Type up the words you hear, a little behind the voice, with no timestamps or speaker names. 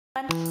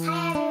Hi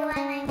everyone,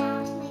 my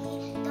mom's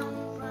making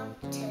Rim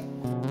Thit.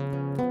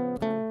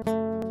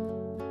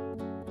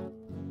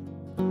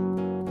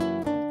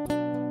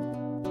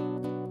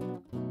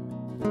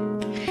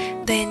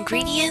 The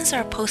ingredients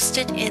are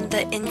posted in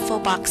the info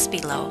box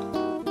below.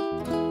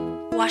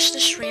 Wash the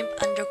shrimp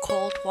under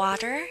cold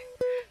water,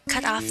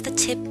 cut off the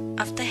tip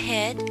of the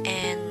head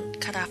and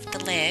cut off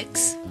the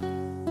legs.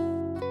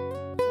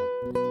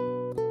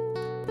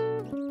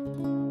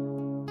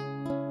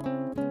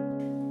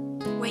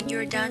 When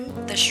you're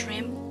done, the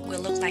shrimp will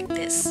look like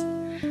this.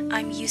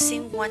 I'm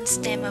using 1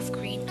 stem of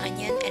green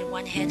onion and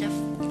 1 head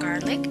of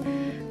garlic.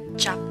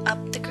 Chop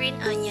up the green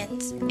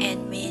onions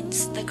and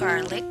mince the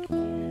garlic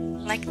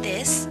like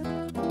this.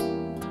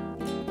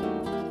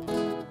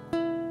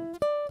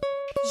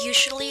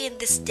 Usually in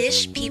this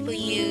dish, people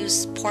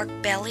use pork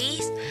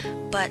bellies,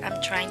 but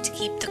I'm trying to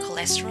keep the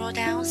cholesterol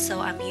down, so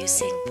I'm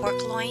using pork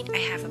loin. I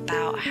have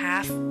about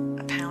half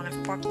a pound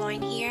of pork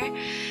loin here,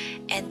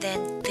 and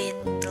then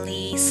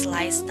thinly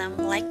slice them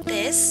like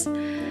this.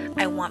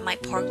 I want my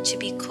pork to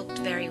be cooked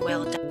very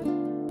well done.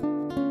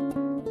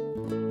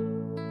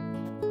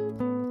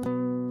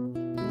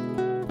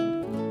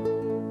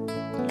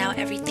 Now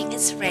everything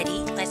is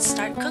ready. Let's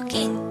start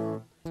cooking.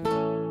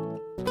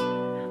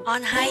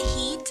 On high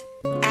heat,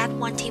 add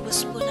 1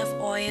 tablespoon of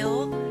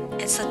oil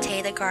and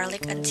saute the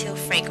garlic until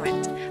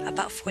fragrant,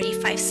 about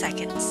 45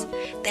 seconds.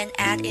 Then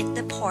add in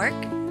the pork.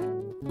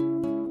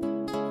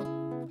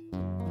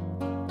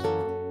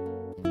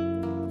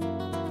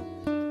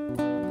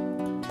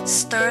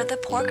 Stir the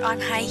pork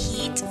on high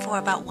heat for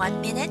about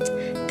 1 minute,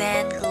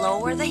 then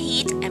lower the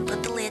heat and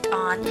put the lid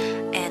on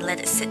and let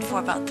it sit for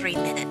about 3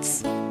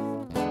 minutes.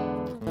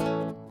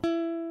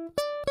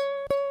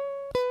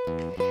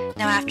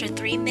 Now after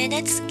 3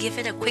 minutes, give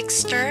it a quick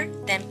stir,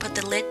 then put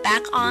the lid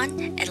back on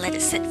and let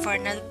it sit for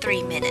another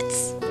 3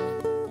 minutes.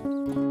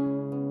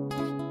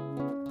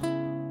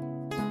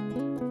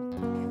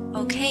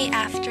 Okay,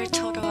 after a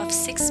total of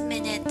 6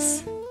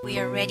 minutes, we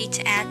are ready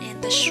to add in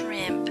the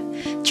shrimp.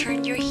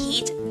 Turn your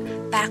heat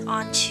back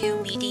on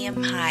to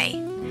medium-high.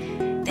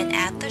 Then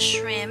add the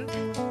shrimp.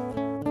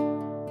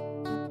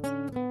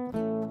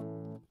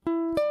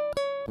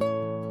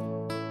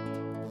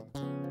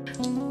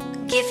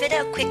 Give it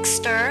a quick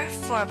stir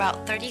for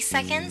about 30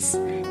 seconds,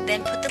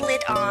 then put the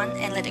lid on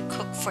and let it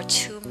cook for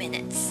 2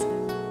 minutes.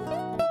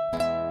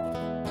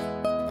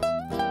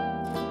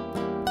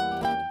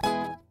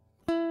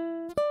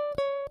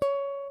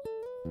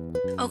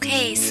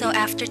 Okay, so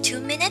after 2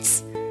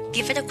 minutes,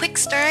 give it a quick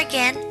stir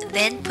again,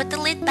 then put the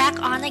lid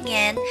back on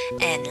again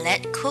and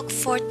let cook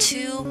for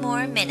 2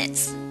 more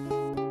minutes.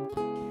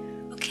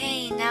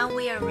 Okay, now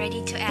we are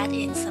ready to add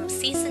in some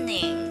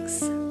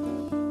seasonings.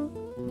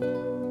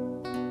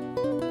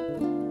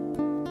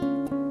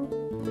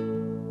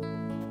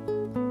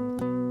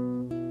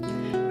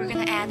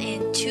 Add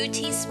in 2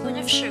 teaspoons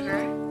of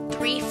sugar,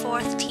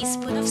 3/4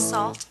 teaspoon of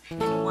salt,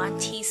 and 1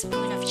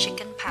 teaspoon of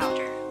chicken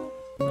powder.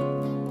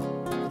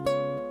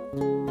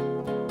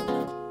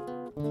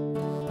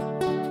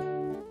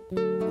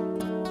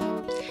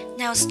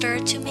 Now stir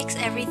to mix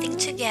everything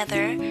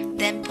together,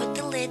 then put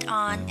the lid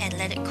on and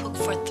let it cook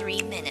for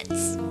 3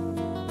 minutes.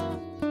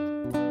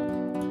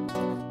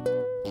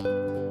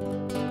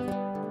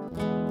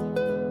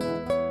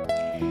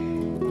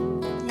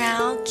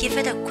 Now give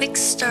it a quick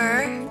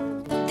stir.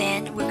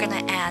 Then we're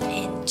gonna add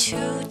in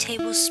 2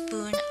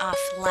 tablespoons of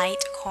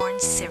light corn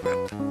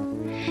syrup.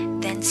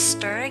 Then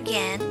stir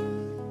again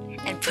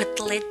and put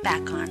the lid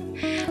back on.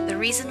 The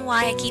reason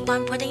why I keep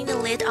on putting the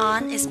lid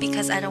on is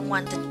because I don't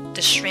want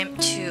the shrimp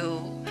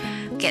to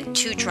get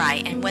too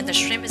dry. And when the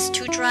shrimp is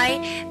too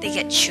dry, they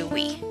get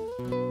chewy.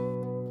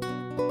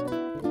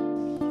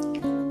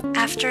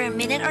 After a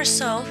minute or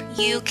so,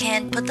 you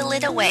can put the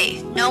lid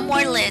away. No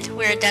more lid.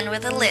 We're done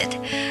with the lid.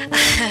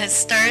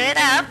 Stir it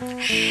up,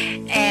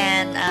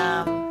 and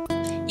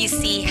you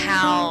see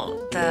how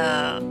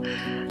the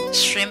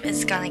shrimp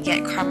is gonna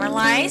get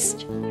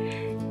caramelized.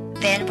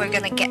 Then we're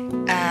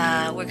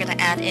gonna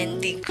add in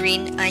the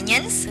green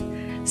onions.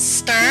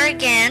 Stir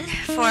again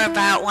for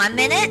about 1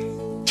 minute.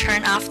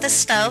 Turn off the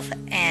stove,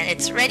 and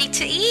it's ready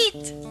to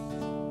eat.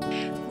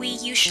 We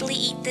usually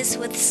eat this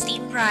with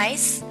steamed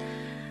rice.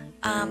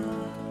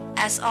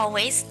 As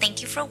always, thank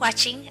you for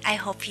watching. I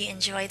hope you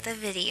enjoyed the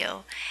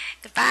video.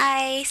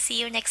 Goodbye. See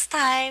you next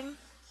time.